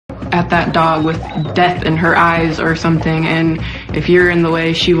at that dog with death in her eyes or something, and if you're in the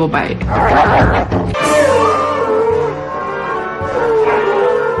way, she will bite.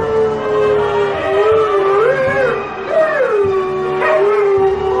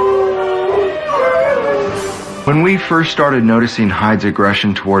 When we first started noticing Hyde's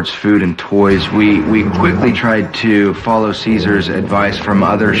aggression towards food and toys, we quickly tried to follow Cesar's advice from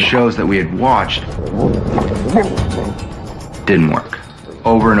other shows that we had watched. Didn't work.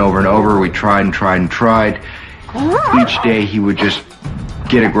 Over and over and over, we tried and tried and tried. Each day he would just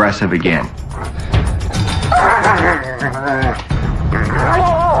get aggressive again.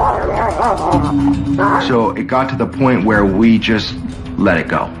 So it got to the point where we just let it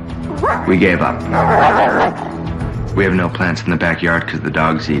go. We gave up. We have no plants in the backyard because the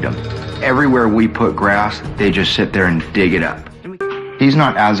dogs eat them. Everywhere we put grass, they just sit there and dig it up. He's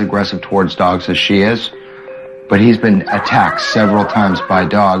not as aggressive towards dogs as she is, but he's been attacked several times by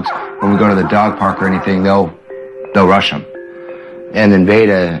dogs. When we go to the dog park or anything, they'll rush him. And then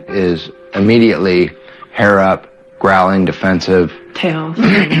VaDa is immediately hair up, growling, defensive. Tail.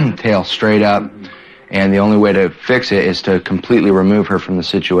 Tail straight up. And the only way to fix it is to completely remove her from the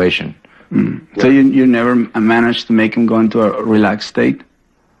situation. So you never managed to make him go into a relaxed state?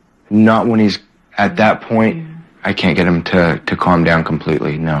 Not when he's at that point. I can't get him to calm down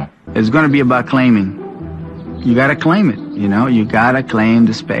completely, no. It's going to be about claiming. You got to claim it, you know? You got to claim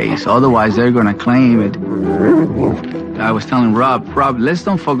the space. Otherwise, they're going to claim it. I was telling Rob, let's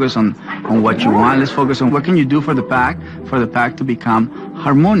don't focus on what you want. Let's focus on what can you do for the pack to become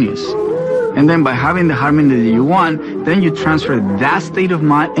harmonious. And then by having the harmony that you want, then you transfer that state of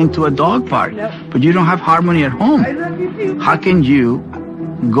mind into a dog park. But you don't have harmony at home. How can you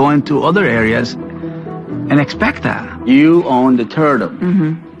go into other areas and expect that? You own the turtle.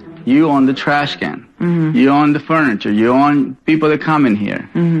 Mm-hmm. You own the trash can. Mm-hmm. You own the furniture. You own people that come in here.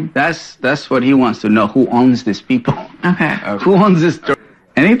 Mm-hmm. That's what he wants to know. Who owns these people? Okay. Who owns this turtle?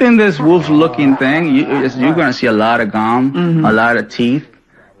 Anything this wolf-looking thing, you're going to see a lot of gum, a lot of teeth,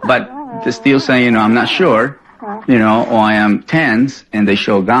 but they're still saying, you know, I'm not sure, you know, or I am tense, and they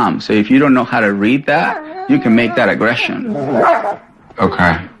show gum. So if you don't know how to read that, you can make that aggression.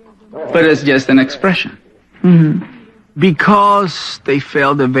 Okay. But it's just an expression. Mm-hmm. Because they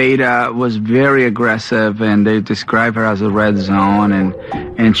felt that VaDa was very aggressive, and they described her as a red zone,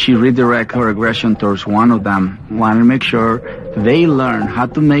 and she redirected her aggression towards one of them, wanted to make sure they learn how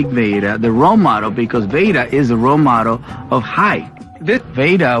to make VaDa the role model, because VaDa is the role model of Hyde.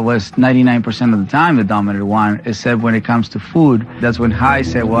 VaDa was 99% of the time the dominant one, except when it comes to food. That's when Hyde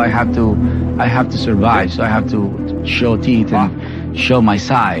said, well, I have to survive, so I have to show teeth and show my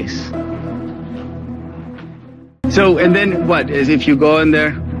size. So, and then what? Is if you go in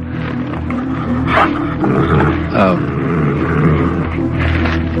there? Oh.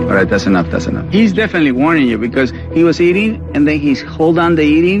 All right, that's enough, that's enough. He's definitely warning you, because he was eating, and then he's hold on the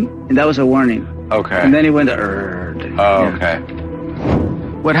eating, and that was a warning. Okay. And then he went to, oh, okay.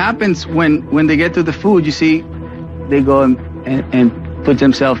 What happens when they get to the food, you see, they go and put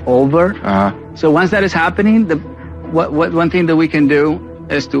themselves over. Uh-huh. So once that is happening, one thing that we can do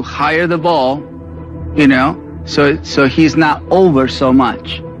is to higher the ball, you know, so he's not over so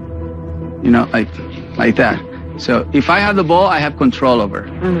much, you know, like that. So if I have the ball, I have control over.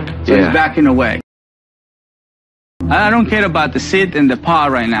 Mm-hmm. So he's backing away. I don't care about the sit and the paw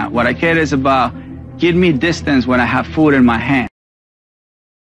right now. What I care is about give me distance when I have food in my hand.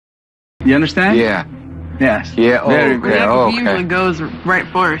 You understand? Yeah. Yes. Yeah. Oh, okay. He usually goes right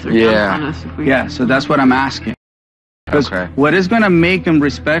for us or jumps on us. Yeah. So that's what I'm asking. Because what is going to make him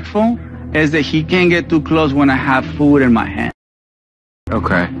respectful is that he can't get too close when I have food in my hand.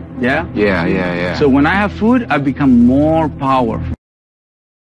 Okay. Yeah? Yeah. So when I have food, I become more powerful.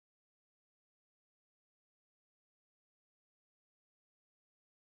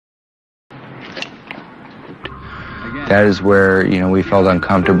 That is where, you know, we felt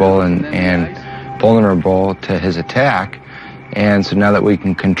uncomfortable and vulnerable to his attack. And so now that we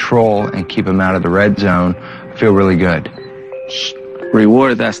can control and keep him out of the red zone, I feel really good.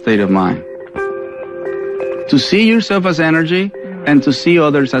 Reward that state of mind. To see yourself as energy and to see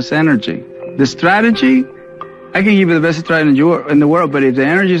others as energy. The strategy, I can give you the best strategy in the world, but if the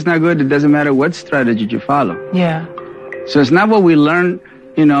energy is not good, it doesn't matter what strategy you follow. Yeah. So it's not what we learn,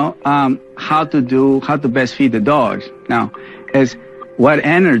 you know, how to best feed the dogs. Now, it's what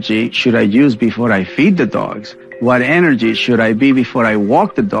energy should I use before I feed the dogs? What energy should I be before I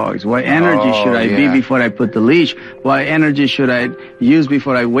walk the dogs? What energy should I be before I put the leash? What energy should I use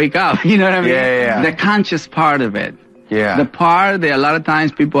before I wake up? You know what I mean? Yeah. The conscious part of it. Yeah. The part that a lot of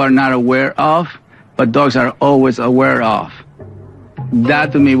times people are not aware of, but dogs are always aware of.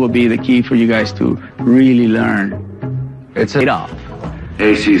 That to me will be the key for you guys to really learn. It's paid off.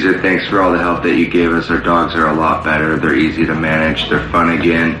 Hey Cesar, thanks for all the help that you gave us. Our dogs are a lot better. They're easy to manage. They're fun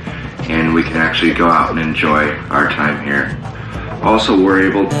again. And we can actually go out and enjoy our time here. Also, we're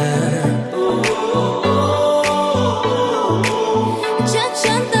able to...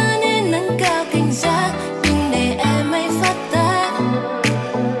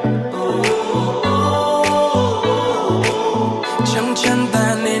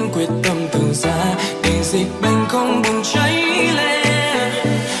 dịch bệnh không bùng cháy lên,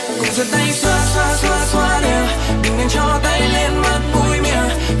 cùng giơ tay xoa xoa xoa xoa đều, đừng nên cho tay lên